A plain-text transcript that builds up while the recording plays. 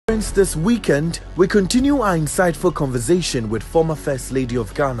Friends, this weekend, we continue our insightful conversation with former First Lady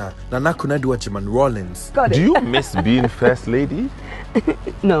of Ghana, Nana Konadu Agyeman-Rawlings. Do you miss being First Lady?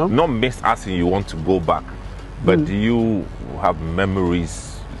 No. Not miss as in you want to go back, but do you have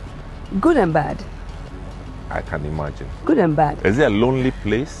memories? Good and bad. I can imagine. Good and bad. Is it a lonely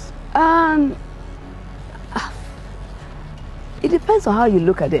place? It depends on how you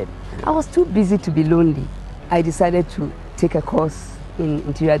look at it. I was too busy to be lonely. I decided to take a course in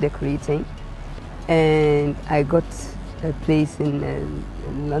interior decorating, and I got a place in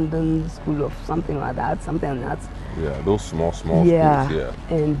London School of something like that. Yeah, those small schools. Yeah.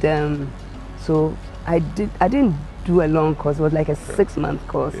 And so I didn't do a long course. It was like a 6-month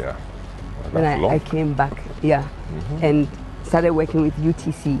course. Yeah. Well, then I came back. Yeah. And started working with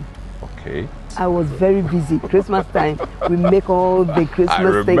UTC. Okay. I was very busy. Christmas time, we make all the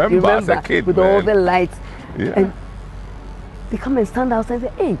Christmas things. Remember as a kid, with all the lights. Yeah. And they come and stand outside and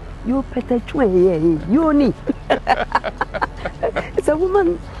say, "Hey, you you only." It's a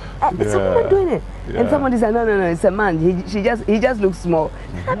woman. It's a woman doing it. Yeah. And somebody said, "No, it's a man. He just looks small."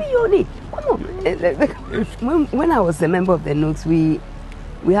 I mean, you only. Come on. When I was a member of the Nooks, we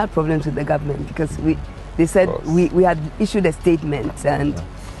had problems with the government because they said we had issued a statement and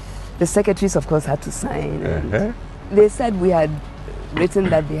the secretaries, of course, had to sign. And they said we had written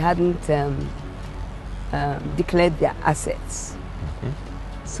that they hadn't declared their assets.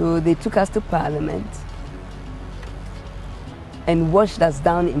 So they took us to Parliament and washed us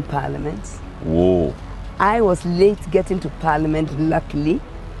down in Parliament. Whoa. I was late getting to Parliament, luckily.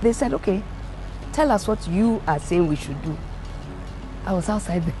 They said, "Okay, tell us what you are saying we should do." I was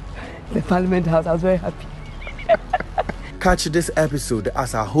outside the Parliament House. I was very happy. Catch this episode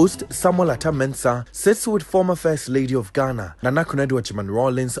as our host, Samuel Atamensa, sits with former First Lady of Ghana, Nana Konadu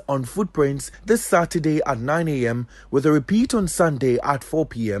Agyeman-Rawlings, on Footprints this Saturday at 9 a.m. with a repeat on Sunday at 4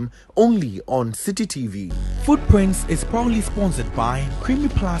 p.m. only on Citi TV. Footprints is proudly sponsored by Creamy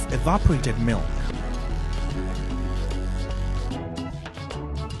Plus Evaporated Milk.